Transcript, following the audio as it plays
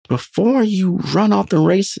before you run off the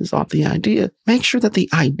races off the idea, make sure that the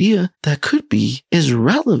idea that could be is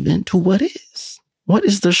relevant to what is. What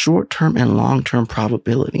is the short-term and long-term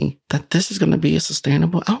probability that this is going to be a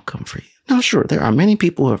sustainable outcome for you? Now, sure, there are many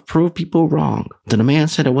people who have proved people wrong. The demand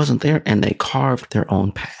said it wasn't there, and they carved their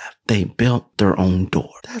own path. They built their own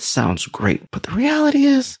door. That sounds great, but the reality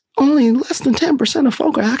is only less than 10% of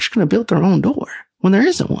folk are actually going to build their own door when there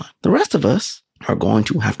isn't one. The rest of us are going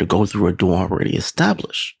to have to go through a door already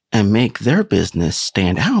established and make their business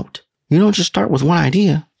stand out. You don't just start with one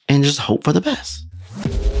idea and just hope for the best.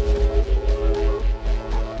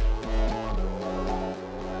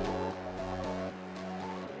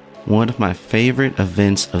 One of my favorite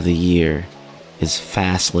events of the year is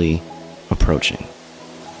fastly approaching.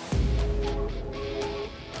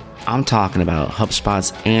 I'm talking about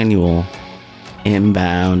HubSpot's annual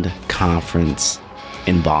Inbound conference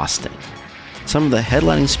in Boston. Some of the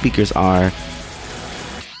headlining speakers are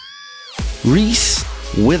Reese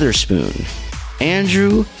Witherspoon,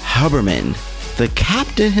 Andrew Huberman, the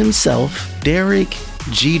captain himself, Derek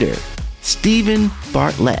Jeter, Stephen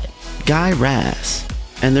Bartlett, Guy Raz,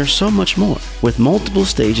 and there's so much more, with multiple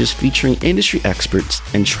stages featuring industry experts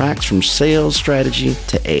and tracks from sales strategy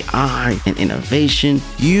to AI and innovation.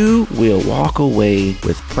 You will walk away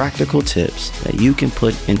with practical tips that you can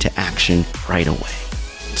put into action right away.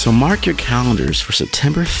 So mark your calendars for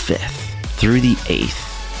September 5th through the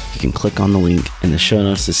 8th. You can click on the link in the show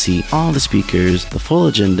notes to see all the speakers, the full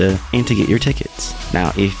agenda, and to get your tickets.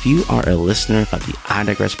 Now, if you are a listener of the I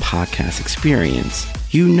Digress podcast experience,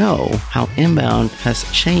 you know how Inbound has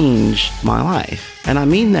changed my life. And I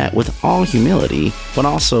mean that with all humility, but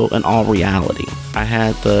also in all reality. I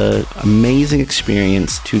had the amazing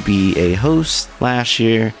experience to be a host last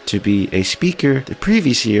year, to be a speaker the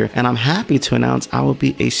previous year, and I'm happy to announce I will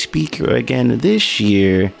be a speaker again this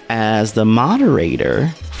year as the moderator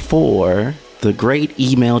for the Great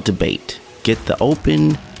Email Debate. Get the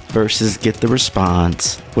open versus get the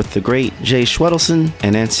response with the great Jay Schwedelson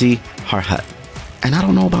and Nancy Harhut. And I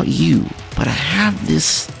don't know about you, but I have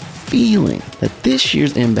this feeling that this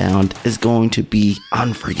year's Inbound is going to be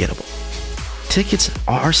unforgettable. Tickets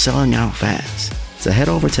are selling out fast. So head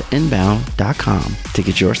over to inbound.com to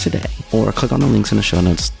get yours today, or click on the links in the show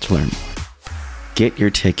notes to learn more. Get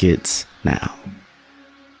your tickets now.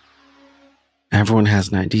 Everyone has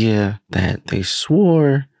an idea that they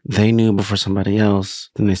swore they knew before somebody else.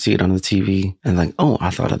 Then they see it on the TV and like, oh, I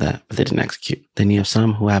thought of that, but they didn't execute. Then you have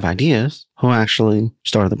some who have ideas who actually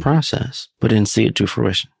started the process, but didn't see it to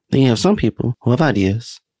fruition. Then you have some people who have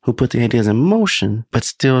ideas who put the ideas in motion, but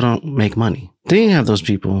still don't make money. Then you have those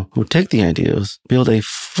people who take the ideas, build a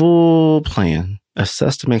full plan,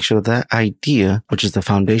 assess to make sure that idea, which is the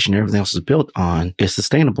foundation everything else is built on, is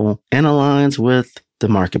sustainable and aligns with the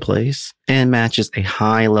marketplace and matches a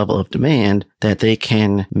high level of demand that they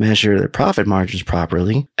can measure their profit margins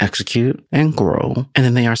properly, execute, and grow, and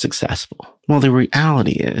then they are successful. Well, the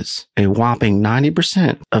reality is a whopping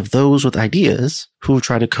 90% of those with ideas who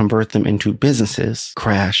try to convert them into businesses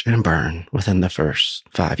crash and burn within the first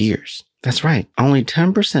 5 years. That's right. Only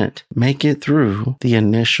 10% make it through the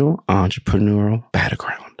initial entrepreneurial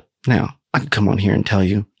battleground. Now, I can come on here and tell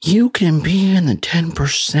you, you can be in the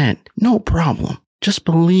 10%, no problem. Just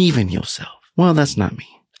believe in yourself. Well, that's not me.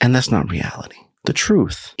 And that's not reality. The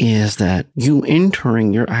truth is that you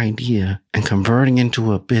entering your idea and converting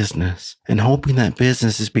into a business and hoping that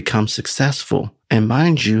businesses become successful. And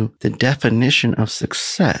mind you, the definition of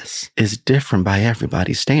success is different by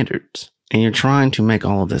everybody's standards. And you're trying to make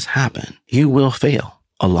all of this happen. You will fail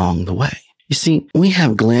along the way. You see, we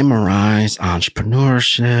have glamorized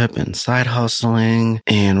entrepreneurship and side hustling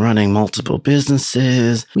and running multiple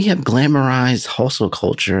businesses. We have glamorized hustle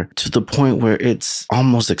culture to the point where it's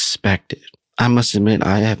almost expected. I must admit,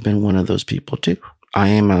 I have been one of those people too. I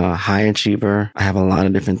am a high achiever. I have a lot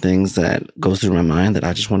of different things that go through my mind that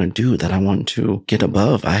I just want to do, that I want to get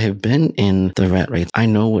above. I have been in the rat race. I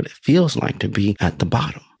know what it feels like to be at the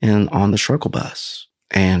bottom and on the struggle bus.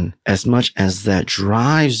 And as much as that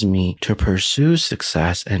drives me to pursue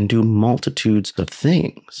success and do multitudes of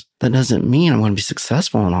things, that doesn't mean I'm going to be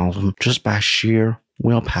successful in all of them just by sheer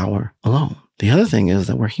willpower alone. The other thing is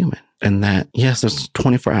that we're human, and that, yes, there's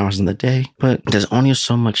 24 hours in the day, but there's only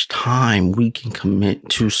so much time we can commit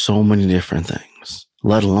to so many different things,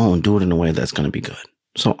 let alone do it in a way that's going to be good.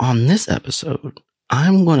 So on this episode,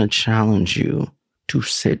 I'm going to challenge you to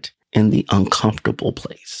sit in the uncomfortable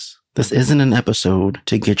place. This isn't an episode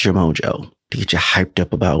to get your mojo, to get you hyped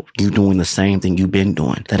up about you doing the same thing you've been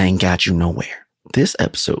doing that ain't got you nowhere. This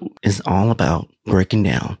episode is all about breaking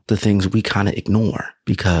down the things we kind of ignore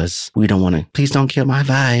because we don't want to, please don't kill my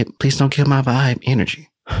vibe energy.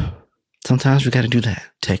 Sometimes we got to do that.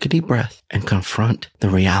 Take a deep breath and confront the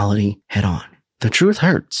reality head on. The truth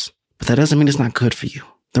hurts, but that doesn't mean it's not good for you.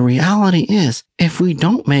 The reality is, if we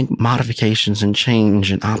don't make modifications and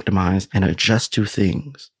change and optimize and adjust to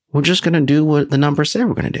things, we're just going to do what the numbers say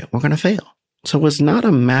we're going to do. We're going to fail. So it's not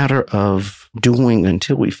a matter of doing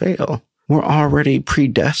until we fail. We're already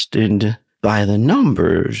predestined by the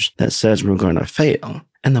numbers that says we're going to fail.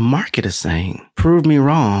 And the market is saying, prove me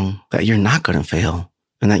wrong that you're not going to fail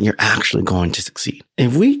and that you're actually going to succeed.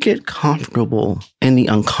 If we get comfortable in the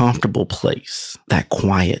uncomfortable place, that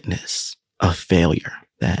quietness of failure,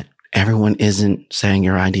 that everyone isn't saying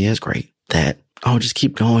your idea is great, that, oh, just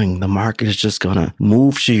keep going. The market is just going to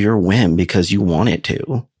move to your whim because you want it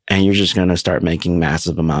to. And you're just going to start making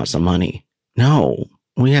massive amounts of money. No,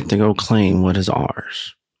 we have to go claim what is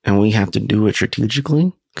ours. And we have to do it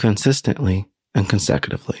strategically, consistently, and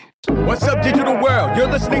consecutively. What's up, digital world? You're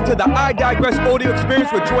listening to the I Digress audio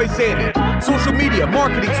experience with Troy Sandage. Social media,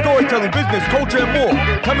 marketing, storytelling, business, culture, and more.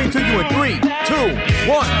 Coming to you in 3, 2,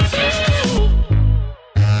 1.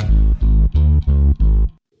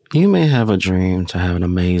 You may have a dream to have an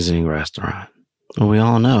amazing restaurant. But we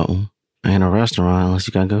all know ain't a restaurant unless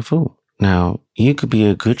you got good food. Now, you could be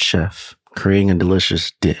a good chef creating a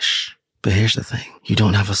delicious dish. But here's the thing. You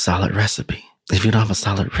don't have a solid recipe. If you don't have a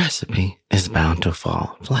solid recipe, it's bound to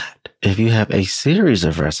fall flat. If you have a series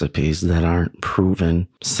of recipes that aren't proven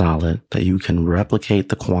solid, that you can replicate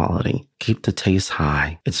the quality, keep the taste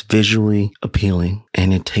high, it's visually appealing,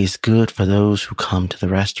 and it tastes good for those who come to the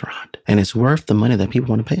restaurant. And it's worth the money that people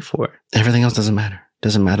want to pay for it. Everything else doesn't matter.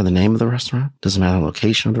 Doesn't matter the name of the restaurant. Doesn't matter the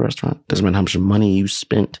location of the restaurant. Doesn't matter how much money you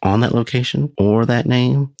spent on that location or that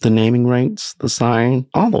name, the naming rights, the sign,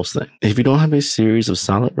 all those things. If you don't have a series of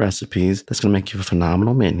solid recipes that's going to make you a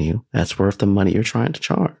phenomenal menu that's worth the money you're trying to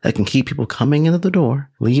charge, that can keep people coming into the door,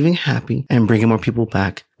 leaving happy, and bringing more people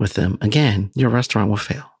back with them, again, your restaurant will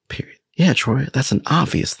fail, period. Yeah, Troy, that's an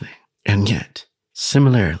obvious thing. And yet,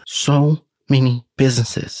 similarly, so many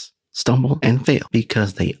businesses stumble and fail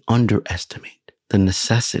because they underestimate the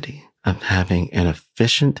necessity of having an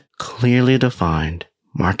efficient, clearly defined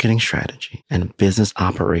marketing strategy and business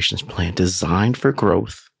operations plan designed for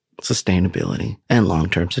growth, sustainability, and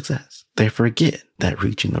long-term success. They forget that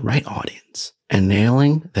reaching the right audience and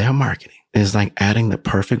nailing their marketing is like adding the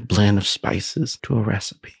perfect blend of spices to a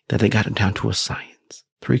recipe, that they got it down to a science.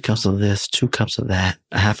 3 cups of this, 2 cups of that,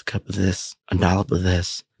 a half a cup of this, a dollop of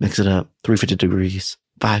this, mix it up, 350 degrees,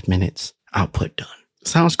 5 minutes, output done.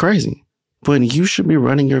 Sounds crazy. But you should be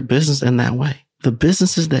running your business in that way. The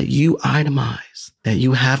businesses that you itemize, that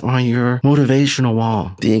you have on your motivational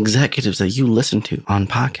wall, the executives that you listen to on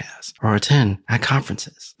podcasts or attend at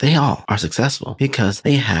conferences, they all are successful because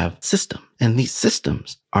they have systems. And these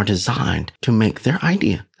systems are designed to make their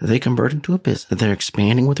idea that they convert into a business, that they're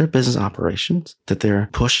expanding with their business operations, that they're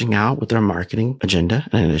pushing out with their marketing agenda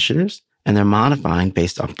and initiatives, and they're modifying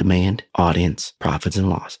based off demand, audience, profits, and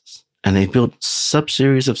losses. And they've built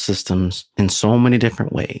sub-series of systems in so many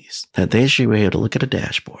different ways that they should be able to look at a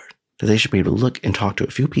dashboard, that they should be able to look and talk to a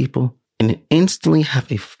few people and instantly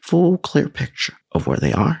have a full, clear picture of where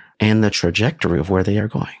they are and the trajectory of where they are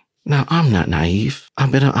going. Now, I'm not naive.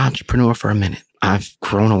 I've been an entrepreneur for a minute. I've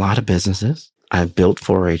grown a lot of businesses. I've built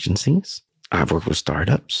 4 agencies. I've worked with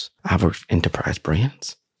startups. I've worked with enterprise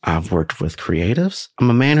brands. I've worked with creatives. I'm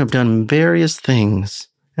a man who've done various things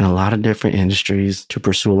in a lot of different industries to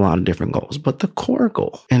pursue a lot of different goals. But the core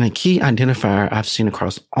goal and a key identifier I've seen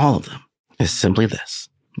across all of them is simply this.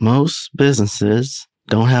 Most businesses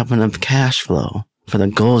don't have enough cash flow for the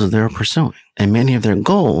goals that they're pursuing. And many of their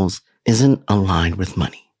goals isn't aligned with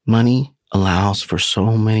money. Money allows for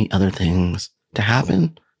so many other things to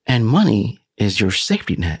happen. And money is your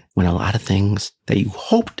safety net when a lot of things that you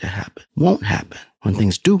hope to happen won't happen. When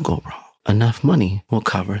things do go wrong, enough money will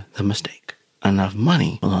cover the mistake. Enough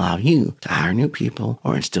money will allow you to hire new people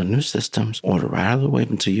or instill new systems or to ride out of the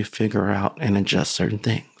wave until you figure out and adjust certain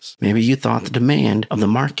things. Maybe you thought the demand of the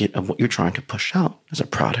market of what you're trying to push out as a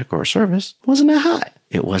product or a service wasn't that high.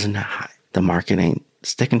 It wasn't that high. The market ain't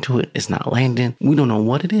sticking to it. It's not landing. We don't know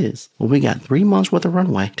what it is. Well, we got 3 months worth of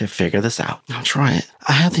runway to figure this out. I'll try it.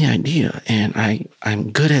 I have the idea and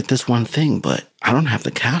I'm good at this one thing, but I don't have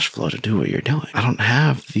the cash flow to do what you're doing. I don't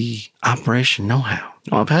have the operation know-how.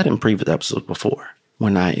 I've had in previous episodes before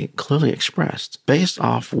when I clearly expressed based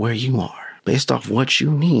off where you are, based off what you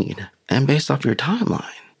need, and based off your timeline,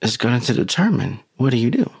 is going to determine what do you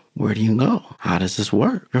do? Where do you go? How does this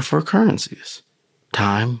work? Your 4 currencies: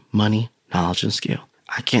 time, money, knowledge, and skill.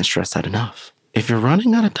 I can't stress that enough. If you're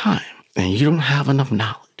running out of time and you don't have enough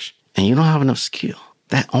knowledge and you don't have enough skill,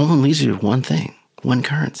 that only leads you to one thing, one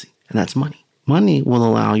currency, and that's money. Money will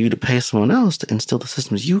allow you to pay someone else to instill the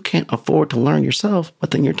systems you can't afford to learn yourself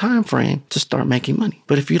within your time frame to start making money.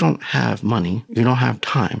 But if you don't have money, you don't have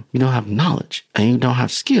time, you don't have knowledge, and you don't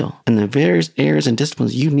have skill in the various areas and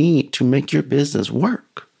disciplines you need to make your business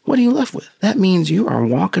work, what are you left with? That means you are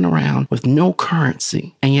walking around with no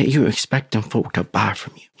currency, and yet you're expecting folk to buy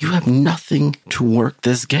from you. You have nothing to work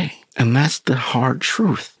this game. And that's the hard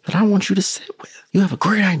truth that I want you to sit with. You have a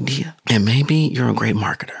great idea, and maybe you're a great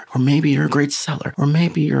marketer, or maybe you're a great seller, or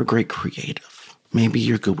maybe you're a great creative. Maybe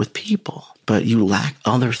you're good with people, but you lack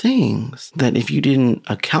other things that if you didn't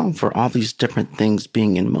account for all these different things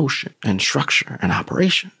being in motion and structure and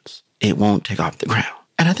operations, it won't take off the ground.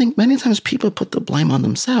 And I think many times people put the blame on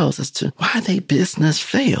themselves as to why their business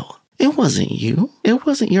failed. It wasn't you. It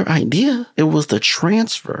wasn't your idea. It was the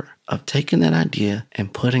transfer of taking that idea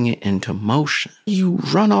and putting it into motion. You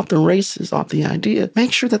run off the races off the idea.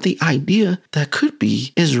 Make sure that the idea that could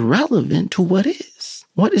be is relevant to what is.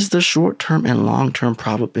 What is the short-term and long-term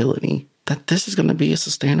probability that this is going to be a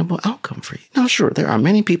sustainable outcome for you? Now, sure, there are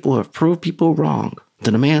many people who have proved people wrong.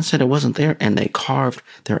 The demand said it wasn't there, and they carved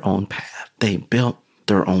their own path. They built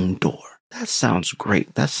their own door. That sounds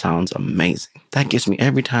great. That sounds amazing. That gets me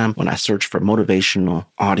every time when I search for motivational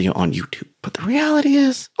audio on YouTube. But the reality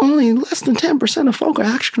is only less than 10% of folk are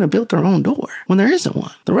actually going to build their own door when there isn't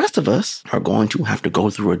one. The rest of us are going to have to go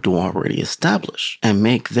through a door already established and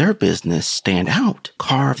make their business stand out,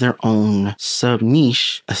 carve their own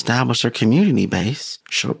sub-niche, establish their community base,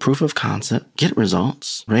 show proof of concept, get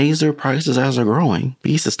results, raise their prices as they're growing,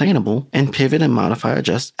 be sustainable, and pivot and modify,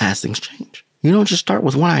 adjust as things change. You don't just start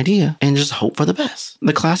with one idea and just hope for the best.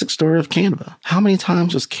 The classic story of Canva. How many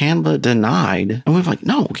times was Canva denied? And we're like,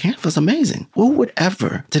 no, Canva's amazing. Who would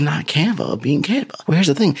ever deny Canva of being Canva? Well, here's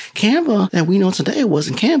the thing. Canva that we know today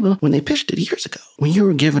wasn't Canva when they pitched it years ago. When you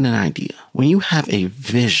were given an idea, when you have a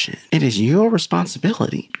vision, it is your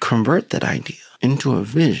responsibility to convert that idea into a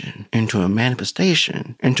vision, into a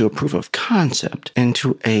manifestation, into a proof of concept,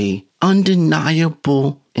 into a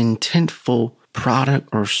undeniable, intentful product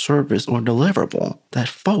or service or deliverable that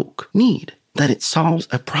folk need, that it solves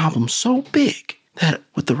a problem so big that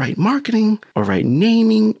with the right marketing or right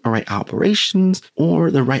naming or right operations or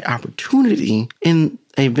the right opportunity in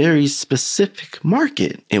a very specific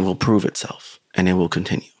market, it will prove itself and it will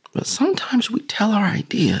continue. But sometimes we tell our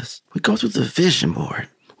ideas, we go through the vision board,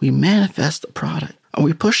 we manifest the product, or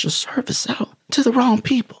we push the service out to the wrong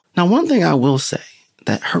people. Now, one thing I will say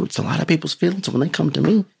that hurts a lot of people's feelings when they come to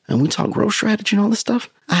me and we talk growth strategy and all this stuff,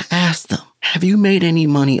 I ask them, have you made any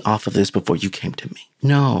money off of this before you came to me?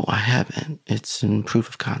 No, I haven't. It's in proof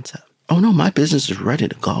of concept. Oh no, my business is ready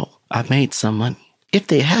to go. I've made some money. If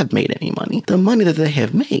they have made any money, the money that they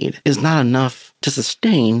have made is not enough to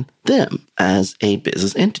sustain them as a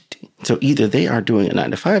business entity. So either they are doing a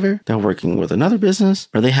 9-to-5er, they're working with another business,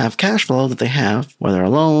 or they have cash flow that they have, whether a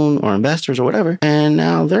loan or investors or whatever, and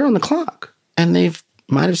now they're on the clock and they've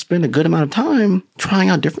might have spent a good amount of time trying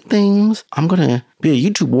out different things. I'm going to be a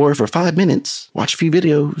YouTube warrior for 5 minutes, watch a few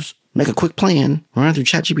videos, make a quick plan, run through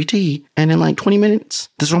ChatGPT, and in like 20 minutes,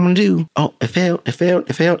 this is what I'm going to do. Oh, it failed.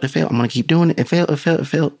 I'm going to keep doing it. It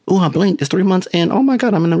failed. Oh, I blinked. It's 3 months and oh my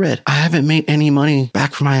God, I'm in the red. I haven't made any money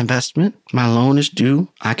back from my investment. My loan is due.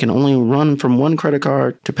 I can only run from one credit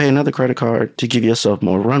card to pay another credit card to give yourself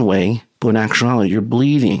more runway. But in actuality, you're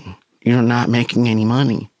bleeding. You're not making any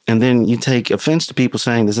money. And then you take offense to people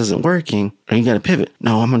saying this isn't working, and you got to pivot.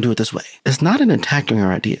 No, I'm going to do it this way. It's not an attack on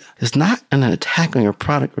your idea. It's not an attack on your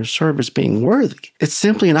product or service being worthy. It's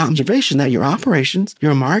simply an observation that your operations,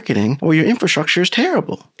 your marketing, or your infrastructure is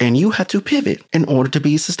terrible. And you have to pivot in order to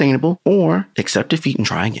be sustainable or accept defeat and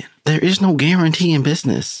try again. There is no guarantee in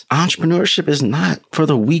business. Entrepreneurship is not for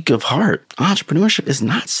the weak of heart. Entrepreneurship is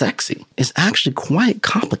not sexy. It's actually quite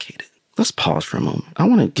complicated. Let's pause for a moment. I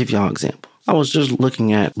want to give y'all an example. I was just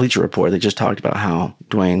looking at Bleacher Report. They just talked about how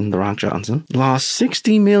Dwayne The Rock Johnson lost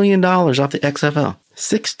 $60 million off the XFL.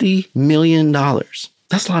 $60 million.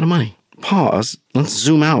 That's a lot of money. Pause. Let's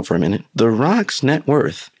zoom out for a minute. The Rock's net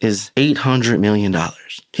worth is $800 million.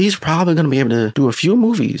 He's probably going to be able to do a few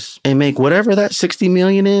movies and make whatever that $60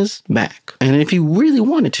 million is back. And if he really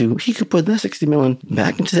wanted to, he could put that $60 million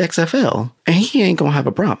back into the XFL and he ain't going to have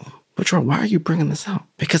a problem. But Troy, why are you bringing this out?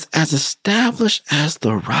 Because as established as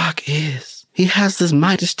The Rock is, he has this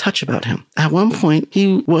Midas touch about him. At one point,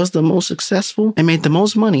 he was the most successful and made the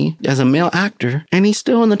most money as a male actor, and he's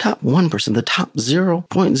still in the top 1%, the top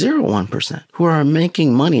 0.01%, who are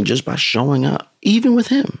making money just by showing up, even with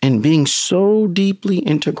him, and being so deeply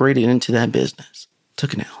integrated into that business.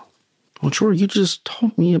 Took an L. Well, Troy, you just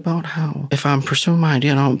told me about how if I'm pursuing my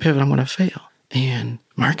idea and I don't pivot, I'm going to fail. And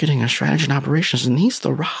marketing and strategy and operations needs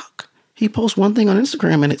The Rock. He posts one thing on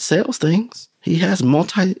Instagram and it sells things. He has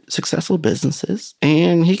multi-successful businesses,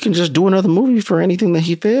 and he can just do another movie for anything that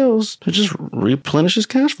he fails to just replenish his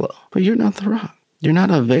cash flow. But you're not The Rock. You're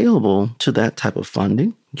not available to that type of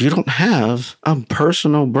funding. You don't have a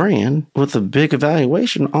personal brand with a big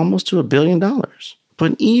evaluation, almost to $1 billion.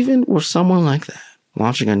 But even with someone like that,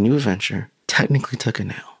 launching a new venture technically took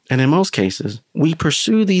an L. And in most cases, we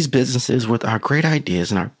pursue these businesses with our great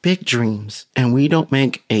ideas and our big dreams, and we don't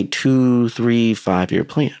make a 2, 3, 5-year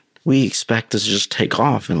plan. We expect this to just take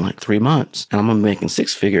off in like 3 months. And I'm going to be making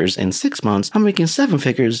 6 figures in 6 months. I'm making 7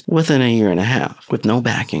 figures within 1.5 years with no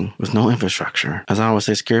backing, with no infrastructure. As I always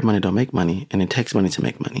say, scared money don't make money, and it takes money to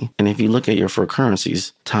make money. And if you look at your 4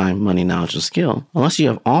 currencies, time, money, knowledge, and skill, unless you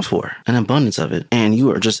have all 4, an abundance of it, and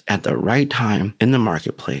you are just at the right time in the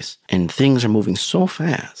marketplace, and things are moving so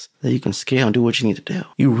fast that you can scale and do what you need to do,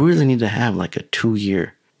 you really need to have like a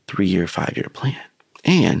 2-year, 3-year, 5-year plan.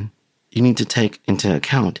 And you need to take into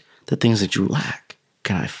account the things that you lack.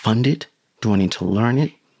 Can I fund it? Do I need to learn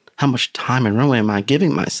it? How much time and runway am I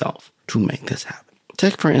giving myself to make this happen?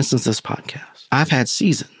 Take, for instance, this podcast. I've had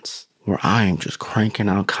seasons where I am just cranking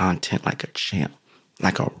out content like a champ,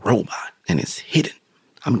 like a robot, and it's hidden.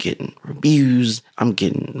 I'm getting reviews. I'm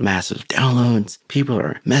getting massive downloads. People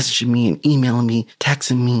are messaging me and emailing me,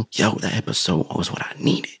 texting me, yo, that episode was what I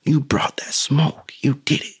needed. You brought that smoke. You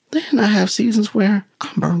did it. Then I have seasons where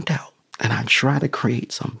I'm burnt out. And I try to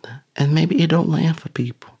create something, and maybe it don't land for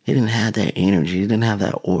people. It didn't have that energy. It didn't have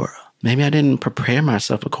that aura. Maybe I didn't prepare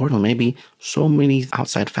myself accordingly. Maybe so many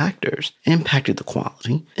outside factors impacted the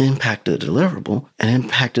quality, impacted the deliverable, and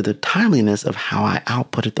impacted the timeliness of how I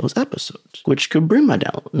outputted those episodes, which could bring my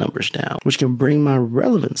numbers down, which can bring my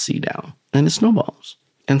relevancy down, and it snowballs.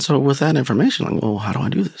 And so with that information, like, well, how do I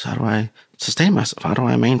do this? How do I sustain myself? How do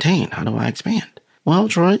I maintain? How do I expand? Well,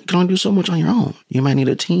 Troy, you can only do so much on your own. You might need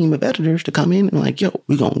a team of editors to come in and like, yo,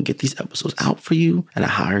 we're going to get these episodes out for you at a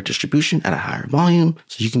higher distribution, at a higher volume,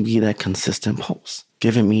 so you can be that consistent pulse.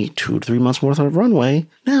 Giving me 2 to 3 months worth of runway,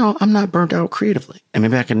 now I'm not burnt out creatively. And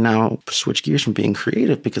maybe I can now switch gears from being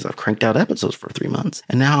creative because I've cranked out episodes for 3 months.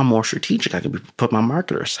 And now I'm more strategic. I can put my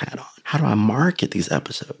marketer's hat on. How do I market these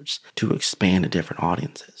episodes to expand to different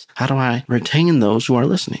audiences? How do I retain those who are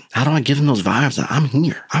listening? How do I give them those vibes that I'm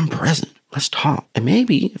here, I'm present? Let's talk. And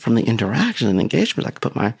maybe from the interaction and engagement, I could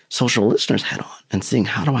put my social listeners hat on and seeing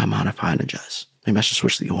how do I modify and adjust. Maybe I should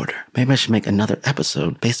switch the order. Maybe I should make another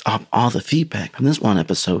episode based off all the feedback from this one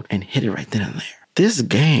episode and hit it right then and there. This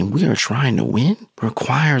game we are trying to win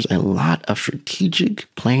requires a lot of strategic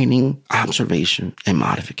planning, observation, and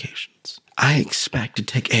modifications. I expect to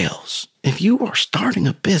take L's. If you are starting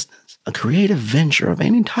a business, a creative venture of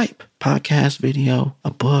any type, podcast, video,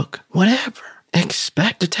 a book, whatever,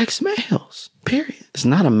 expect to take some L's, period. It's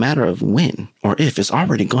not a matter of when or if, it's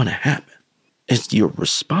already going to happen. It's your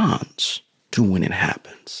response to when it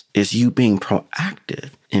happens. It's you being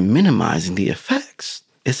proactive in minimizing the effects.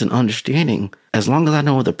 It's an understanding, as long as I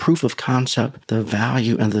know the proof of concept, the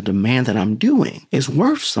value, and the demand that I'm doing is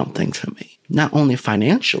worth something to me. Not only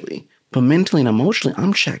financially, but mentally and emotionally,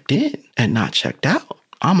 I'm checked in and not checked out.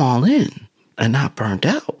 I'm all in and not burned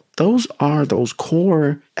out. Those are those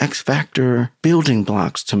core X factor building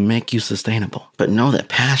blocks to make you sustainable. But know that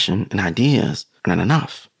passion and ideas are not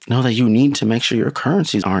enough. Know that you need to make sure your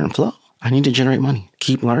currencies are in flow. I need to generate money.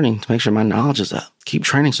 Keep learning to make sure my knowledge is up. Keep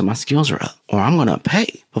training so my skills are up. Or I'm going to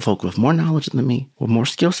pay for folk with more knowledge than me, with more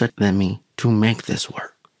skill set than me to make this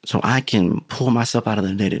work. So I can pull myself out of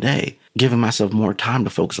the day-to-day, giving myself more time to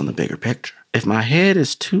focus on the bigger picture. If my head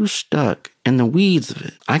is too stuck in the weeds of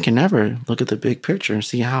it, I can never look at the big picture and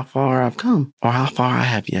see how far I've come or how far I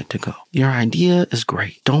have yet to go. Your idea is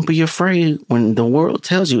great. Don't be afraid when the world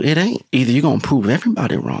tells you it ain't. Either you're going to prove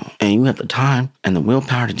everybody wrong and you have the time and the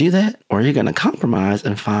willpower to do that, or you're going to compromise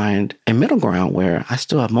and find a middle ground where I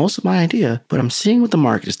still have most of my idea, but I'm seeing what the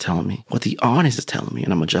market is telling me, what the audience is telling me,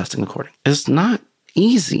 and I'm adjusting accordingly. It's not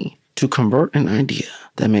easy to convert an idea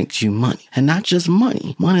that makes you money, and not just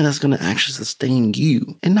money that's going to actually sustain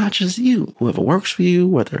you, and not just you, whoever works for you,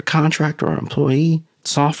 whether a contractor or employee,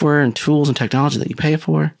 software and tools and technology that you pay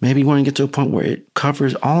for. Maybe you want to get to a point where it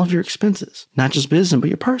covers all of your expenses, not just business, but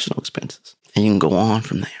your personal expenses, and you can go on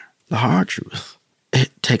from there. The hard truth, it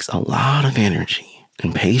takes a lot of energy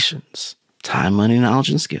and patience, time, money, knowledge,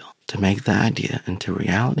 and skill to make the idea into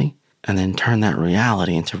reality, and then turn that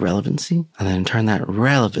reality into relevancy, and then turn that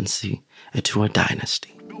relevancy into a dynasty.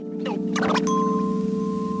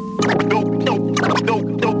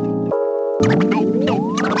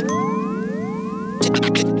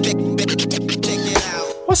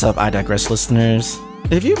 What's up, I Digress listeners?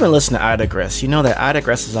 If you've been listening to I Digress, you know that I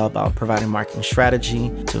Digress is all about providing marketing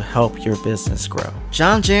strategy to help your business grow.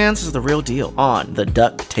 John Jantsch is the real deal on the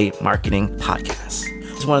Duct Tape Marketing Podcast.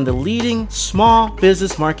 He's one of the leading small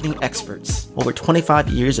business marketing experts. Over 25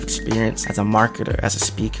 years of experience as a marketer, as a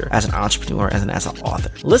speaker, as an entrepreneur, as an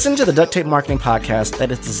author. Listen to the Duct Tape Marketing Podcast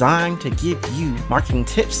that is designed to give you marketing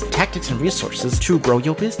tips, tactics, and resources to grow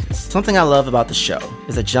your business. Something I love about the show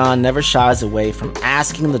is that John never shies away from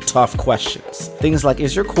asking the tough questions. Things like,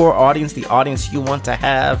 is your core audience the audience you want to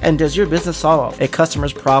have? And does your business solve a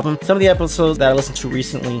customer's problem? Some of the episodes that I listened to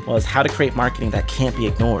recently was how to create marketing that can't be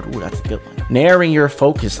ignored. Ooh, that's a good one. Narrowing your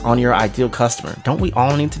focus on your ideal customer. Don't we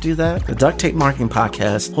all need to do that? The Duct Tape Marketing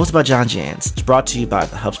Podcast, hosted by John Jantsch, is brought to you by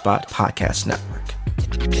the HubSpot Podcast Network.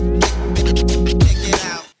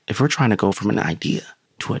 If we're trying to go from an idea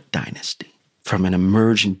to a dynasty, from an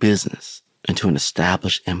emerging business into an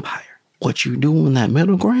established empire, what you do in that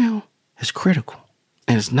middle ground is critical.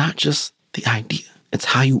 And it's not just the idea. It's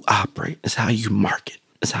how you operate. It's how you market.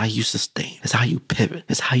 It's how you sustain. It's how you pivot.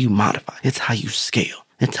 It's how you modify. It's how you scale.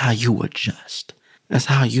 It's how you adjust. It's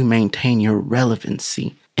how you maintain your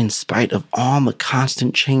relevancy in spite of all the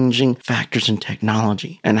constant changing factors in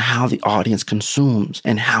technology and how the audience consumes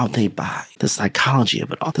and how they buy. The psychology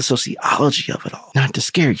of it all, the sociology of it all. Not to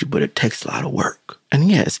scare you, but it takes a lot of work. And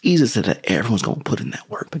yeah, it's easy to say that everyone's going to put in that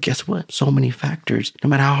work. But guess what? So many factors, no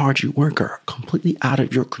matter how hard you work, are completely out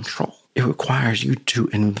of your control. It requires you to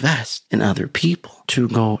invest in other people, to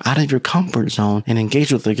go out of your comfort zone and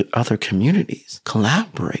engage with the other communities,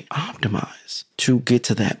 collaborate, optimize to get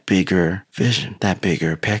to that bigger vision, that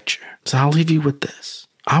bigger picture. So I'll leave you with this.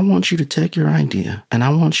 I want you to take your idea and I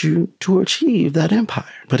want you to achieve that empire.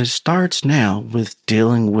 But it starts now with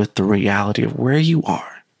dealing with the reality of where you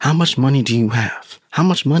are. How much money do you have? How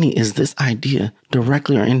much money is this idea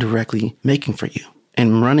directly or indirectly making for you?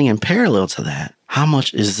 And running in parallel to that, how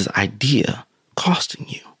much is this idea costing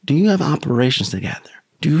you? Do you have operations together?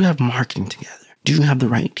 Do you have marketing together? Do you have the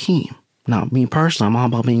right team? Now, me personally, I'm all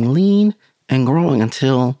about being lean and growing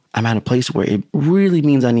until I'm at a place where it really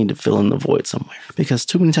means I need to fill in the void somewhere. Because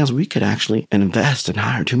too many times we could actually invest and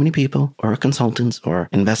hire too many people or consultants or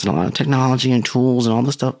invest in a lot of technology and tools and all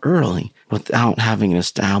this stuff early without having an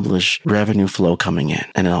established revenue flow coming in,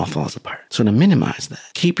 and it all falls apart. So to minimize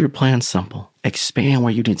that, keep your plan simple. Expand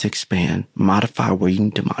where you need to expand. Modify where you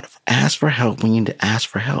need to modify. Ask for help when you need to ask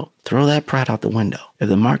for help. Throw that pride out the window. If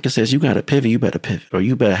the market says you got to pivot, you better pivot. Or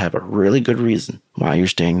you better have a really good reason why you're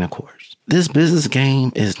staying the course. This business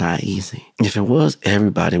game is not easy. If it was,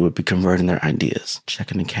 everybody would be converting their ideas,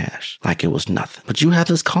 checking the cash like it was nothing. But you have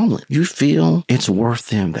this calling. You feel it's worth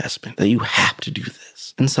the investment, that you have to do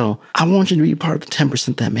this. And so I want you to be part of the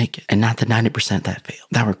 10% that make it and not the 90% that fail.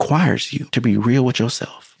 That requires you to be real with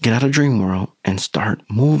yourself. Get out of dream world and start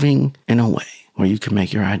moving in a way where you can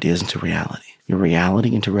make your ideas into reality. Your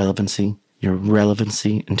reality into relevancy, your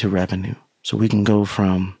relevancy into revenue. So we can go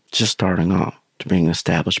from just starting off to being an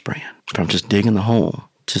established brand, from just digging the hole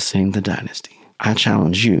to seeing the dynasty. I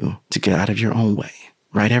challenge you to get out of your own way.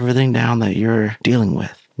 Write everything down that you're dealing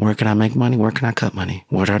with. Where can I make money? Where can I cut money?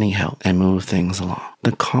 Where do I need help? And move things along.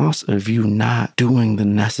 The cost of you not doing the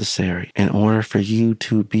necessary in order for you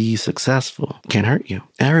to be successful can hurt you.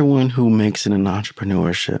 Everyone who makes it in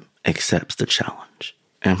entrepreneurship accepts the challenge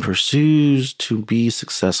and pursues to be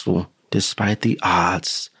successful despite the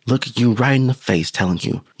odds. Look at you right in the face telling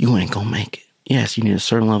you, you ain't gonna make it. Yes, you need a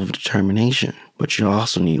certain level of determination, but you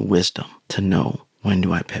also need wisdom to know, when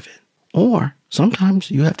do I pivot? Or sometimes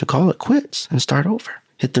you have to call it quits and start over.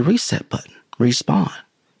 Hit the reset button, respawn,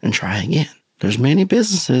 and try again. There's many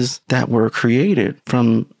businesses that were created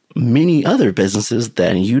from many other businesses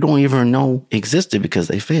that you don't even know existed because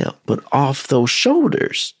they failed. But off those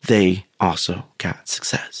shoulders, they also got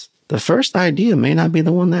success. The first idea may not be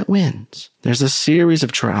the one that wins. There's a series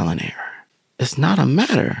of trial and error. It's not a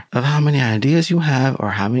matter of how many ideas you have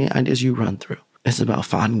or how many ideas you run through. It's about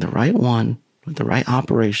finding the right one with the right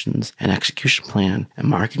operations and execution plan and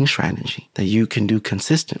marketing strategy that you can do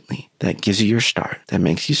consistently, that gives you your start, that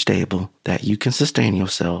makes you stable, that you can sustain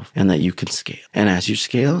yourself, and that you can scale. And as you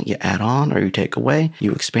scale, you add on or you take away,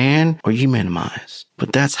 you expand or you minimize.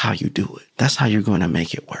 But that's how you do it. That's how you're going to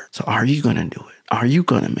make it work. So are you going to do it? Are you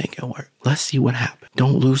going to make it work? Let's see what happens.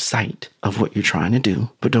 Don't lose sight of what you're trying to do,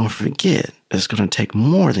 but don't forget it's going to take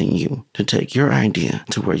more than you to take your idea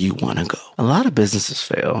to where you want to go. A lot of businesses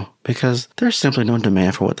fail because there's simply no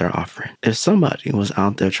demand for what they're offering. If somebody was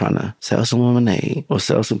out there trying to sell some lemonade or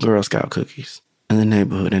sell some Girl Scout cookies in the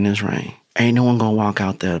neighborhood and it's rain, ain't no one going to walk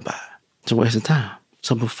out there to buy it. It's a waste of time.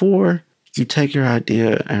 So before you take your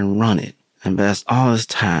idea and run it, invest all this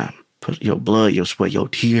time, put your blood, your sweat, your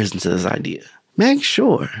tears into this idea, make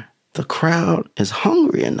sure the crowd is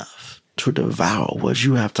hungry enough to devour what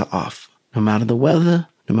you have to offer. No matter the weather,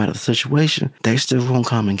 no matter the situation, they still won't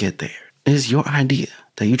come and get there. Is your idea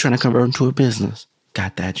that you're trying to convert into a business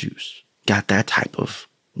got that juice, got that type of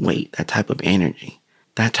weight, that type of energy,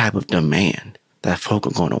 that type of demand that folk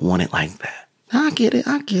are going to want it like that? I get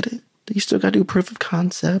it. You still got to do proof of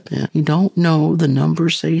concept, and you don't know the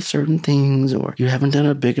numbers say certain things, or you haven't done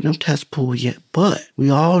a big enough test pool yet. But we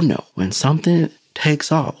all know when something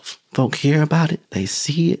takes off, folk hear about it, they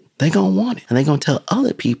see it, they gonna want it, and they gonna tell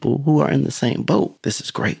other people who are in the same boat, this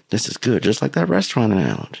is great, this is good. Just like that restaurant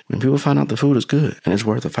analogy. When people find out the food is good and it's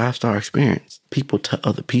worth a 5-star experience, people tell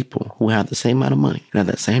other people who have the same amount of money and have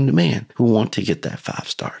that same demand who want to get that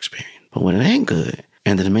 5-star experience. But when it ain't good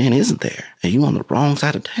and the demand isn't there and you on the wrong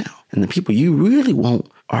side of town and the people you really want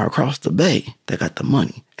are across the bay that got the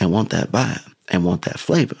money and want that vibe and want that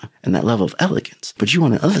flavor and that level of elegance, but you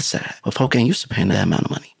on the other side, but folk ain't used to paying that amount of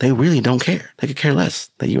money. They really don't care. They could care less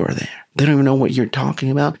that you are there. They don't even know what you're talking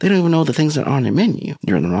about. They don't even know the things that are on your menu.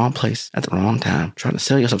 You're in the wrong place at the wrong time, trying to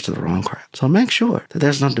sell yourself to the wrong crowd. So make sure that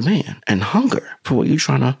there's enough demand and hunger for what you're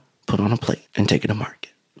trying to put on a plate and take it to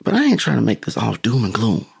market. But I ain't trying to make this all doom and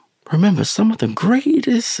gloom. Remember, some of the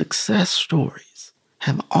greatest success stories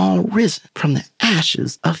have all risen from the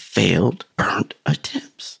ashes of failed, burnt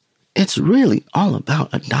attempts. It's really all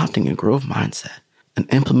about adopting a growth mindset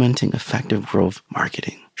and implementing effective growth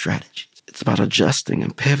marketing strategies. It's about adjusting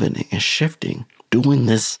and pivoting and shifting, doing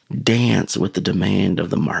this dance with the demand of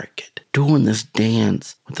the market, doing this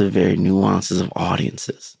dance with the very nuances of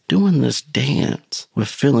audiences, doing this dance with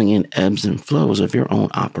filling in ebbs and flows of your own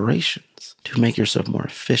operations to make yourself more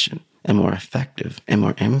efficient and more effective and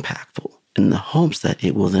more impactful, in the hopes that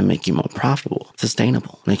it will then make you more profitable,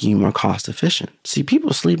 sustainable, making you more cost efficient. See,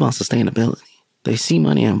 people sleep on sustainability. They see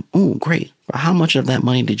money and, oh, great. But how much of that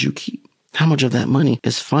money did you keep? How much of that money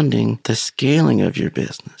is funding the scaling of your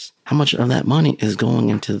business? How much of that money is going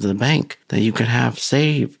into the bank that you could have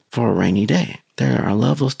saved for a rainy day? There are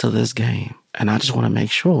levels to this game. And I just want to make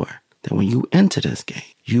sure that when you enter this game,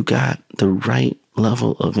 you got the right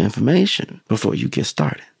level of information before you get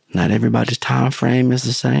started. Not everybody's time frame is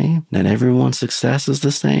the same. Not everyone's success is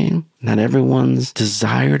the same. Not everyone's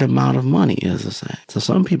desired amount of money is the same. So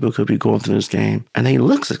some people could be going through this game and they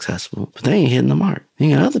look successful, but they ain't hitting the mark.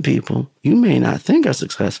 You got other people you may not think are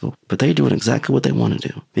successful, but they doing exactly what they want to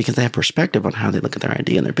do because they have perspective on how they look at their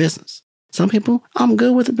idea and their business. Some people, I'm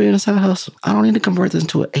good with it being a side hustle. I don't need to convert this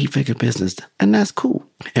into an 8-figure business. And that's cool.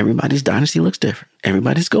 Everybody's dynasty looks different.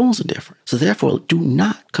 Everybody's goals are different. So therefore, do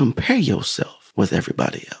not compare yourself with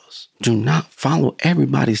everybody else. Do not follow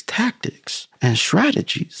everybody's tactics and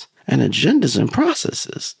strategies and agendas and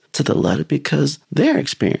processes to the letter, because their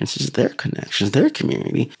experiences, their connections, their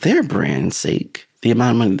community, their brand's sake, the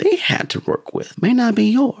amount of money they had to work with may not be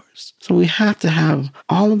yours. So we have to have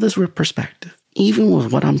all of this with perspective. Even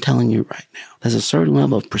with what I'm telling you right now, there's a certain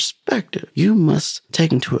level of perspective you must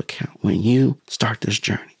take into account when you start this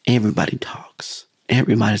journey. Everybody talks.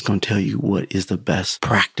 Everybody's going to tell you what is the best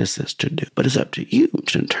practices to do. But it's up to you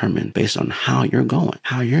to determine based on how you're going,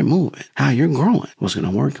 how you're moving, how you're growing, what's going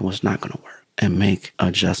to work and what's not going to work, and make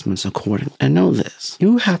adjustments accordingly. And know this,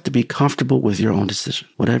 you have to be comfortable with your own decision.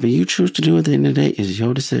 Whatever you choose to do at the end of the day is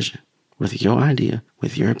your decision, with your idea,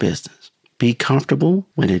 with your business. Be comfortable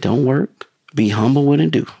when it don't work. Be humble when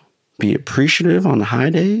it do. Be appreciative on the high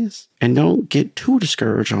days, and don't get too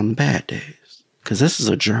discouraged on the bad days. Because this is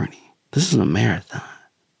a journey. This is a marathon.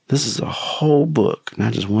 This is a whole book,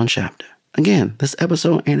 not just one chapter. Again, this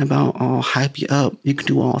episode ain't about all hype you up. You can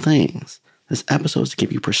do all things. This episode is to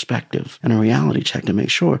give you perspective and a reality check to make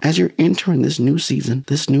sure as you're entering this new season,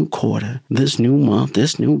 this new quarter, this new month,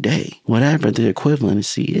 this new day, whatever the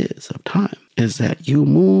equivalency is of time, is that you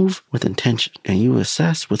move with intention and you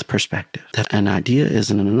assess with perspective. That an idea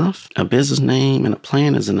isn't enough, a business name and a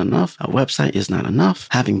plan isn't enough, a website is not enough,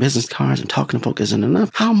 having business cards and talking to folk isn't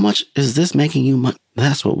enough. How much is this making you money?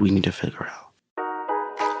 That's what we need to figure out.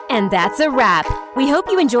 And that's a wrap. We hope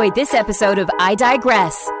you enjoyed this episode of I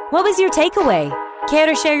Digress. What was your takeaway? Care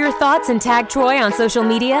to share your thoughts and tag Troy on social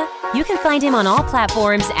media? You can find him on all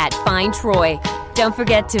platforms at Find Troy. Don't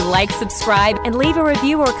forget to like, subscribe, and leave a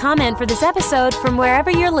review or comment for this episode from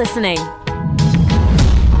wherever you're listening.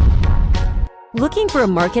 Looking for a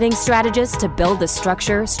marketing strategist to build the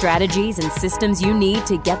structure, strategies, and systems you need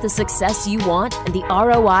to get the success you want and the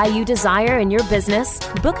ROI you desire in your business?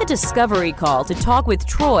 Book a discovery call to talk with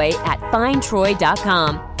Troy at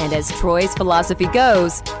findtroy.com. And as Troy's philosophy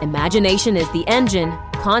goes, imagination is the engine,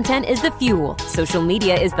 content is the fuel, social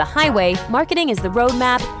media is the highway, marketing is the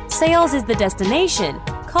roadmap, sales is the destination,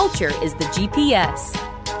 culture is the GPS.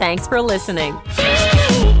 Thanks for listening.